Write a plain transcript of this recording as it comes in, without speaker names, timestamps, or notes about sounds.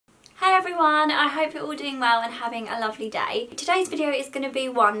everyone, I hope you're all doing well and having a lovely day. Today's video is going to be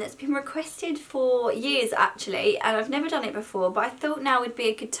one that's been requested for years actually, and I've never done it before, but I thought now would be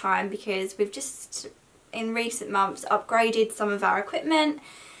a good time because we've just in recent months upgraded some of our equipment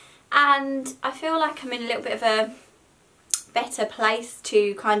and I feel like I'm in a little bit of a better place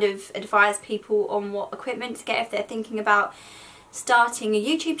to kind of advise people on what equipment to get if they're thinking about starting a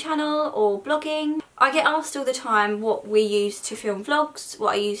YouTube channel or blogging. I get asked all the time what we use to film vlogs,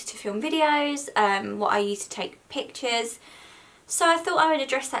 what I use to film videos, what I use to take pictures. So I thought I would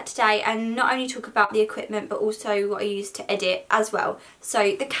address that today and not only talk about the equipment but also what I use to edit as well.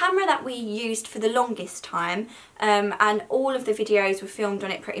 So the camera that we used for the longest time, and all of the videos were filmed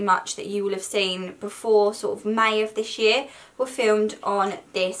on it pretty much that you will have seen before sort of May of this year, were filmed on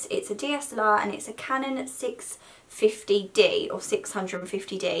this. It's a DSLR and it's a Canon 650D or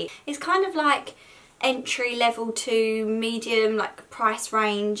 650D. It's kind of like entry level to medium like price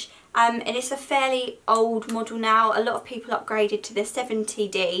range, and it's a fairly old model now. A lot of people upgraded to the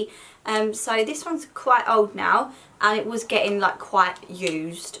 70D, so this one's quite old now and it was getting like quite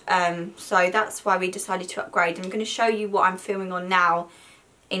used, so that's why we decided to upgrade. I'm going to show you what I'm filming on now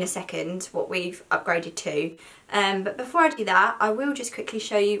in a second, what we've upgraded to. But before I do that, I will just quickly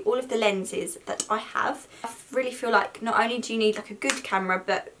show you all of the lenses that I have. I really feel like not only do you need like a good camera,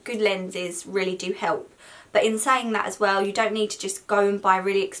 but good lenses really do help. But in saying that as well, you don't need to just go and buy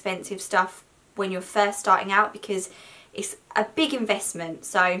really expensive stuff when you're first starting out because it's a big investment.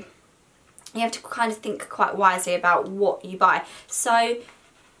 So you have to kind of think quite wisely about what you buy. So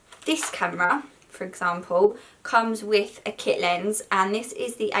this camera, for example, comes with a kit lens, and this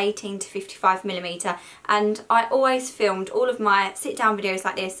is the 18 to 55mm, and I always filmed all of my sit down videos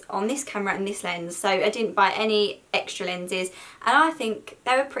like this on this camera and this lens, so I didn't buy any extra lenses and I think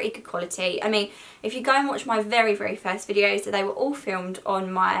they were pretty good quality. I mean, if you go and watch my very first videos, they were all filmed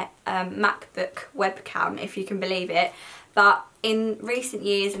on my MacBook webcam, if you can believe it. But in recent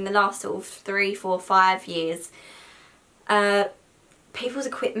years, in the last sort of 3, 4, 5 years, people's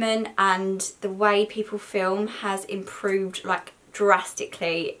equipment and the way people film has improved like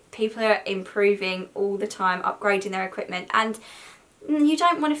drastically. People are improving all the time, upgrading their equipment, and you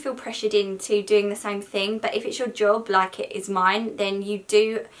don't want to feel pressured into doing the same thing, but if it's your job like it is mine, then you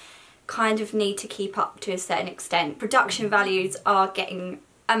do kind of need to keep up to a certain extent. Production values are getting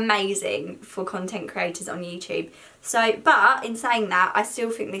amazing for content creators on YouTube. So, but in saying that, I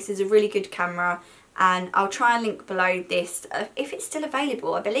still think this is a really good camera, and I'll try and link below this if it's still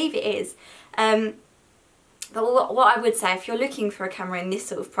available. I believe it is. But what I would say, if you're looking for a camera in this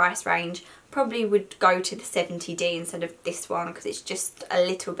sort of price range, probably would go to the 70D instead of this one because it's just a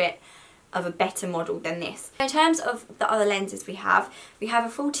little bit of a better model than this. In terms of the other lenses we have a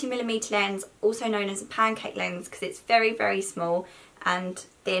 40mm lens, also known as a pancake lens because it's very small and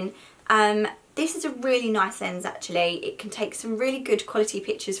thin. This is a really nice lens actually. It can take some really good quality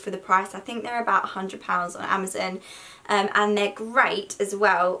pictures for the price. I think they're about £100 on Amazon, and they're great as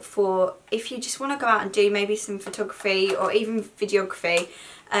well for if you just want to go out and do maybe some photography or even videography,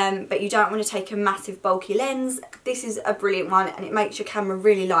 but you don't want to take a massive bulky lens. This is a brilliant one and it makes your camera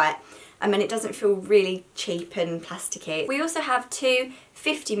really light. And it doesn't feel really cheap and plasticky. We also have two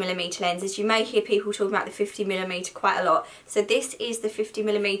 50mm lenses. You may hear people talking about the 50mm quite a lot. So this is the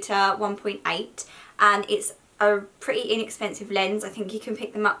 50mm 1.8 and it's a pretty inexpensive lens. I think you can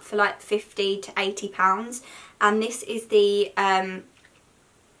pick them up for like 50 to 80 pounds. And this is the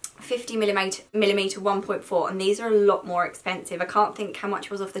 50mm 1.4, and these are a lot more expensive. I can't think how much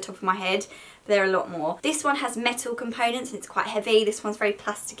was off the top of my head, but they're a lot more. This one has metal components and it's quite heavy. This one's very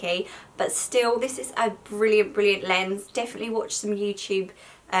plasticky, but still this is a brilliant lens. Definitely watch some YouTube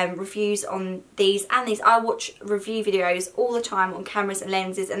reviews on these and these. I watch review videos all the time on cameras and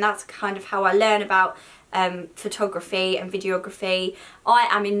lenses, and that's kind of how I learn about photography and videography. I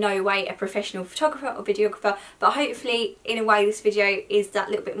am in no way a professional photographer or videographer, but hopefully in a way this video is that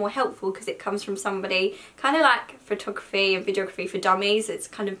little bit more helpful because it comes from somebody kind of like photography and videography for dummies. It's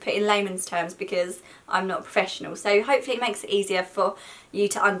kind of put in layman's terms because I'm not a professional, so hopefully it makes it easier for you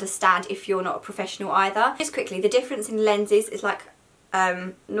to understand if you're not a professional either. Just quickly, the difference in lenses is like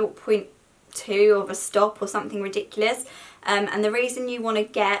 0.2 of a stop or something ridiculous, and the reason you want to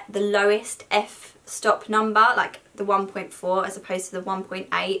get the lowest f-stop number, like the 1.4 as opposed to the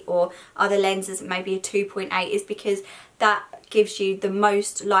 1.8 or other lenses maybe a 2.8, is because that gives you the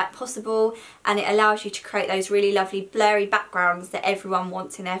most light possible and it allows you to create those really lovely blurry backgrounds that everyone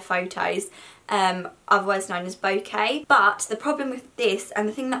wants in their photos, otherwise known as bokeh. But the problem with this, and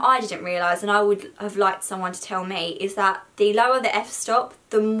the thing that I didn't realise and I would have liked someone to tell me, is that the lower the f-stop,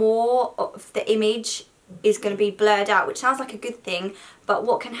 the more of the image is going to be blurred out, which sounds like a good thing, but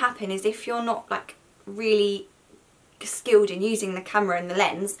what can happen is if you're not like really skilled in using the camera and the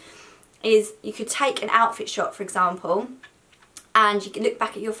lens, is you could take an outfit shot, for example, and you can look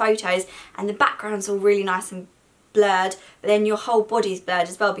back at your photos and the background's all really nice and blurred, but then your whole body's blurred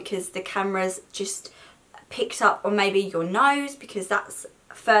as well because the camera's just picked up on maybe your nose because that's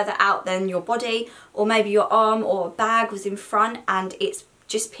further out than your body, or maybe your arm or a bag was in front and it's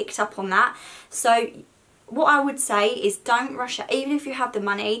just picked up on that. So what I would say is don't rush out. Even if you have the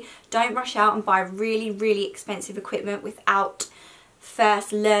money, don't rush out and buy really expensive equipment without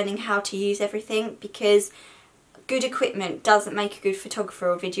first learning how to use everything, because good equipment doesn't make a good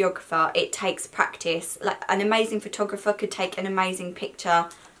photographer or videographer. It takes practice. Like an amazing photographer could take an amazing picture,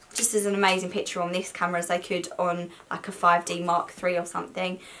 just as an amazing picture on this camera as they could on like a 5D Mark III or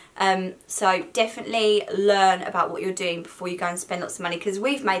something. So definitely learn about what you're doing before you go and spend lots of money, because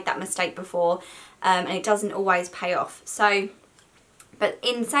we've made that mistake before and it doesn't always pay off. So, but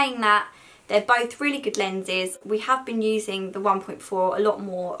in saying that, they're both really good lenses. We have been using the 1.4 a lot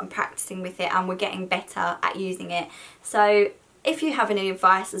more and practicing with it, and we're getting better at using it. So if you have any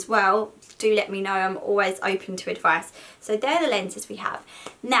advice as well, do let me know. I'm always open to advice. So they're the lenses we have.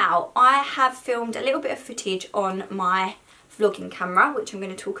 Now, I have filmed a little bit of footage on my vlogging camera, which I'm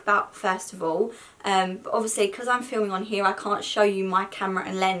going to talk about first of all. But obviously, because I'm filming on here, I can't show you my camera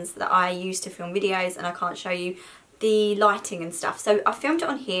and lens that I use to film videos, and I can't show you the lighting and stuff. So I filmed it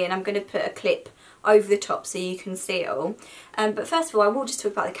on here, and I'm going to put a clip over the top so you can see it all. But first of all, I will just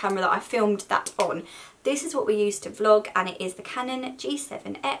talk about the camera that I filmed that on. This is what we use to vlog, and it is the Canon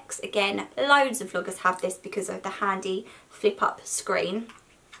G7X. Again, loads of vloggers have this because of the handy flip up screen,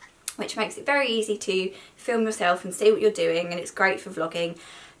 which makes it very easy to film yourself and see what you're doing, and it's great for vlogging.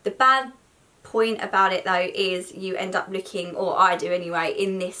 The bad point about it though is you end up looking, or I do anyway,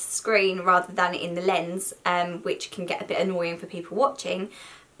 in this screen rather than in the lens, which can get a bit annoying for people watching.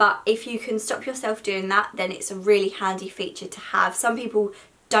 But if you can stop yourself doing that, then it's a really handy feature to have. Some people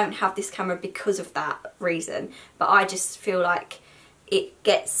don't have this camera because of that reason, but I just feel like it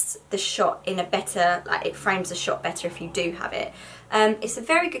gets the shot in a better, like it frames the shot better if you do have it. It's a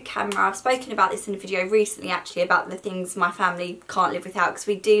very good camera. I've spoken about this in a video recently actually, about the things my family can't live without, because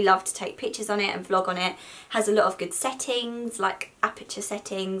we do love to take pictures on it and vlog on it. Has a lot of good settings, like aperture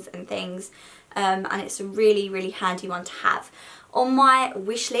settings and things, and it's a really handy one to have. On my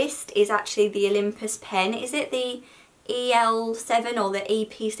wish list is actually the Olympus pen. Is it the EL7 or the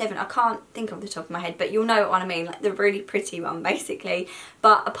EP7? I can't think off the top of my head, but you'll know what I mean, like the really pretty one basically.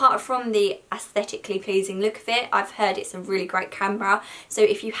 But apart from the aesthetically pleasing look of it, I've heard it's a really great camera. So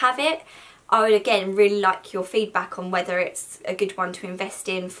if you have it, I would again really like your feedback on whether it's a good one to invest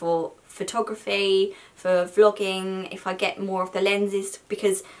in for photography, for vlogging, if I get more of the lenses,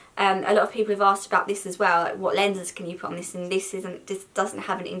 because a lot of people have asked about this as well, like what lenses can you put on this, and this doesn't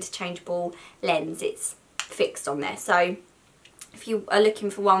have an interchangeable lens, it's fixed on there. So if you are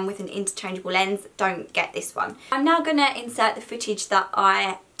looking for one with an interchangeable lens, don't get this one. I'm now going to insert the footage that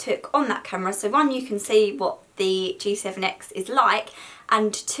I took on that camera. So one, you can see what the G7X is like,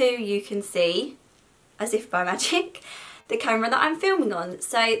 and two, you can see, as if by magic, the camera that I'm filming on.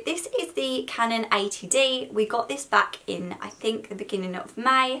 So this is the Canon 80D. We got this back in, I think, the beginning of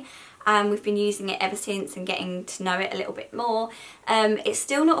May. We've been using it ever since and getting to know it a little bit more. It's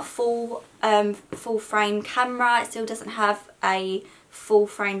still not a full frame camera. It still doesn't have a full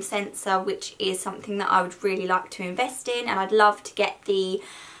frame sensor, which is something that I would really like to invest in, and I'd love to get the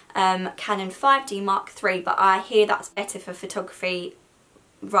Canon 5D Mark III, but I hear that's better for photography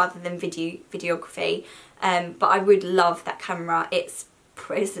rather than videography. But I would love that camera. It's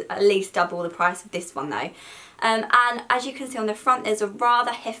at least double the price of this one though. And as you can see on the front, there's a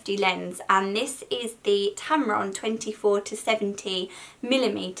rather hefty lens, and this is the Tamron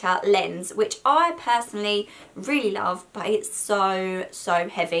 24-70mm lens, which I personally really love, but it's so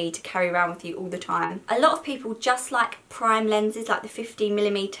heavy to carry around with you all the time. A lot of people just like prime lenses, like the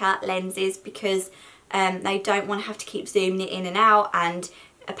 50mm lenses, because they don't want to have to keep zooming it in and out, and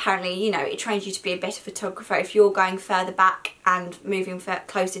apparently, you know, it trains you to be a better photographer if you're going further back and moving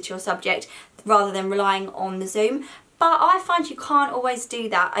closer to your subject rather than relying on the zoom. But I find you can't always do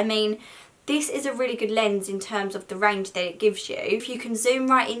that. I mean, this is a really good lens in terms of the range that it gives you. If you can zoom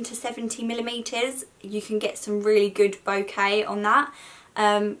right into 70mm, you can get some really good bokeh on that.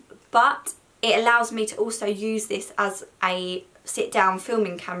 But it allows me to also use this as a sit down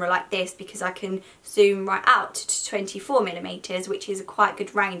filming camera like this, because I can zoom right out to 24mm, which is a quite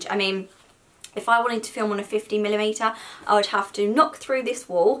good range. I mean, if I wanted to film on a 50mm, I would have to knock through this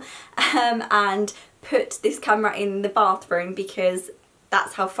wall and put this camera in the bathroom, because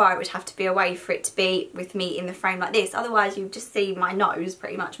that's how far it would have to be away for it to be with me in the frame like this. Otherwise you just see my nose,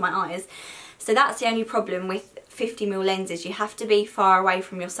 pretty much my eyes. So that's the only problem with 50mm lenses. You have to be far away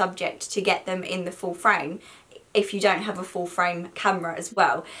from your subject to get them in the full frame if you don't have a full frame camera as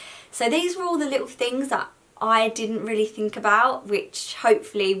well. So these were all the little things that I didn't really think about, which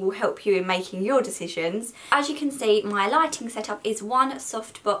hopefully will help you in making your decisions. As you can see, my lighting setup is one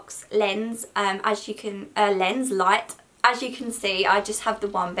softbox lens, lens light. As you can see, I just have the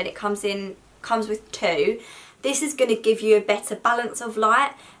one, but it comes with two. This is going to give you a better balance of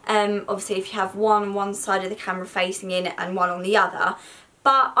light, obviously if you have one on one side of the camera facing in and one on the other.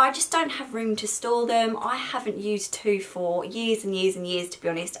 But I just don't have room to store them. I haven't used two for years and years and years, to be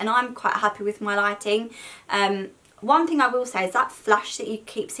honest, and I'm quite happy with my lighting. One thing I will say is that flash that you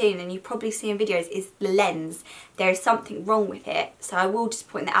keep seeing, and you probably see in videos, is the lens. There is something wrong with it, so I will just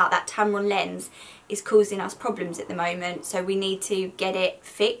point that out. That Tamron lens is causing us problems at the moment, so we need to get it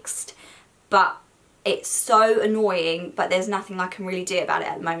fixed. But it's so annoying, but there's nothing I can really do about it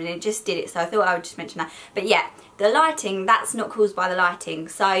at the moment. It just did it, so I thought I would just mention that. But yeah, the lighting, that's not caused by the lighting.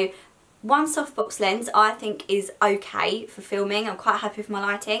 So one softbox lens I think is okay for filming. I'm quite happy with my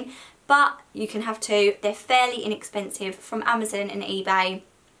lighting, but you can have two. They're fairly inexpensive from Amazon and eBay.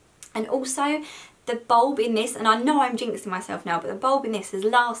 And also the bulb in this, and I know I'm jinxing myself now, but the bulb in this has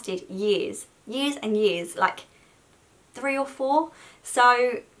lasted years and years, like 3 or 4.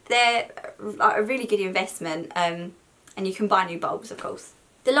 So they're a really good investment, and you can buy new bulbs, of course.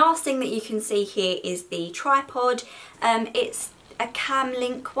 The last thing that you can see here is the tripod. It's a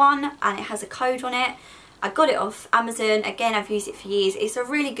CamLink one, and it has a code on it. I got it off Amazon. Again, I've used it for years. It's a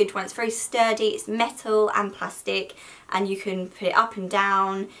really good one. It's very sturdy. It's metal and plastic, and you can put it up and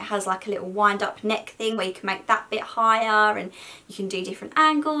down. It has like a little wind up neck thing where you can make that bit higher, and you can do different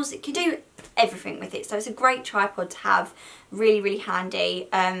angles. It can do everything with it, so it's a great tripod to have. Really handy,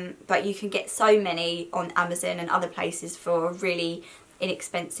 but you can get so many on Amazon and other places for a really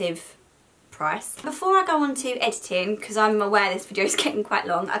inexpensive price. Before I go on to editing, because I'm aware this video is getting quite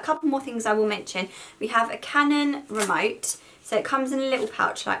long, a couple more things I will mention. We have a Canon remote, so it comes in a little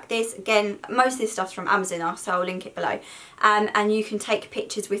pouch like this. Again, most of this stuff's from Amazon, so I'll link it below. And you can take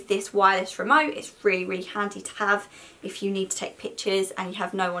pictures with this wireless remote. It's really handy to have if you need to take pictures and you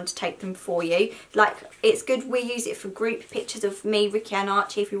have no one to take them for you. Like, it's good, we use it for group pictures of me, Ricky and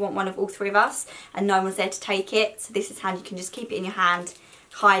Archie, if we want one of all 3 of us and no one's there to take it. So this is handy. You can just keep it in your hand,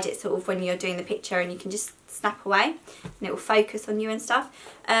 hide it sort of when you're doing the picture, and you can just snap away and it will focus on you and stuff.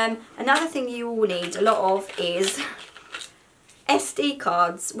 Another thing you will need a lot of is SD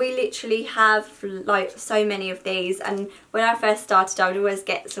cards. We literally have like so many of these, and when I first started I would always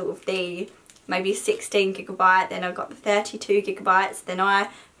get sort of the maybe 16GB, then I got the 32GB, then I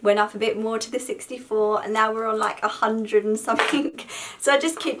went up a bit more to the 64, and now we're on like 100 and something. So I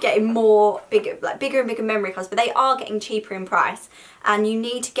just keep getting more bigger and bigger memory cards, but they are getting cheaper in price, and you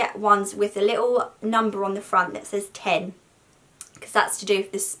need to get ones with a little number on the front that says 10, because that's to do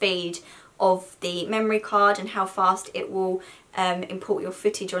with the speed of the memory card and how fast it will import your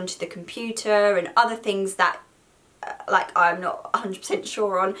footage onto the computer, and other things that like I'm not 100%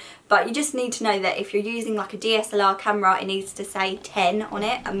 sure on. But you just need to know that if you're using like a DSLR camera, it needs to say 10 on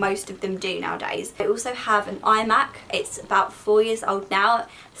it, and most of them do nowadays. I also have an iMac. It's about 4 years old now,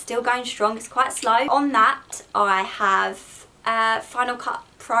 still going strong. It's quite slow. On that I have Final Cut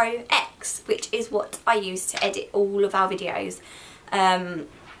Pro X, which is what I use to edit all of our videos.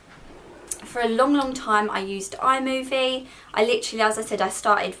 For a long time I used iMovie. I literally, as I said, I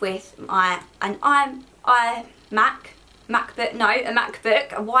started with a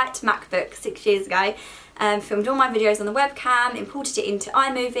MacBook, a white MacBook 6 years ago. Filmed all my videos on the webcam, imported it into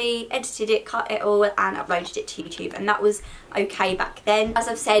iMovie, edited it, cut it all, and uploaded it to YouTube, and that was okay back then. As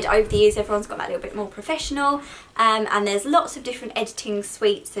I've said, over the years everyone's got that little bit more professional, and there's lots of different editing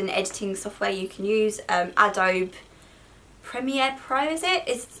suites and editing software you can use. Adobe Premiere Pro, is it?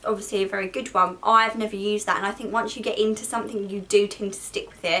 It's obviously a very good one. I've never used that, and I think once you get into something you do tend to stick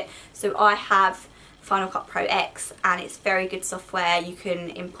with it. So I have Final Cut Pro X, and it's very good software. You can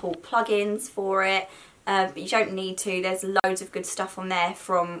import plugins for it, but you don't need to. There's loads of good stuff on there,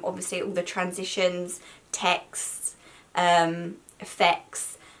 from obviously all the transitions, texts,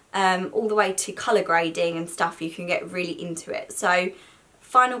 effects, all the way to colour grading and stuff. You can get really into it. So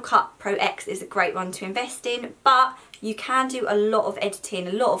Final Cut Pro X is a great one to invest in, but you can do a lot of editing,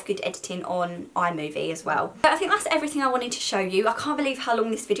 a lot of good editing on iMovie as well. But I think that's everything I wanted to show you. I can't believe how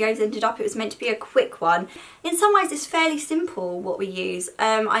long this video has ended up. It was meant to be a quick one. In some ways it's fairly simple what we use.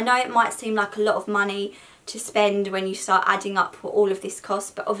 I know it might seem like a lot of money to spend when you start adding up what all of this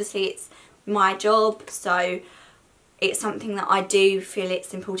costs, but obviously it's my job, so it's something that I do feel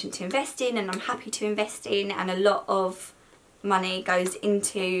it's important to invest in, and I'm happy to invest in, and a lot of money goes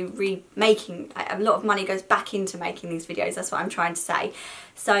into a lot of money goes back into making these videos. That's what I'm trying to say.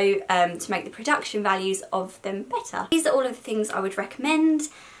 So to make the production values of them better. These are all of the things I would recommend,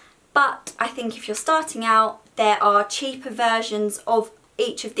 but I think if you're starting out, there are cheaper versions of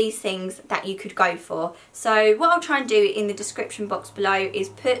each of these things that you could go for. So what I'll try and do in the description box below is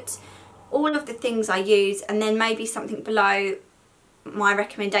put all of the things I use, and then maybe something below my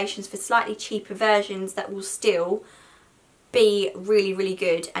recommendations for slightly cheaper versions that will still be really, really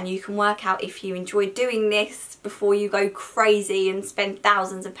good, and you can work out if you enjoy doing this before you go crazy and spend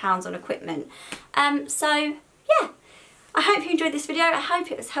thousands of pounds on equipment. So yeah, I hope you enjoyed this video. I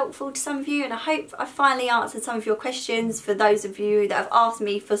hope it was helpful to some of you, and I hope I finally answered some of your questions for those of you that have asked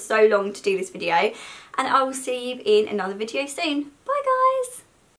me for so long to do this video, and I will see you in another video soon. Bye guys!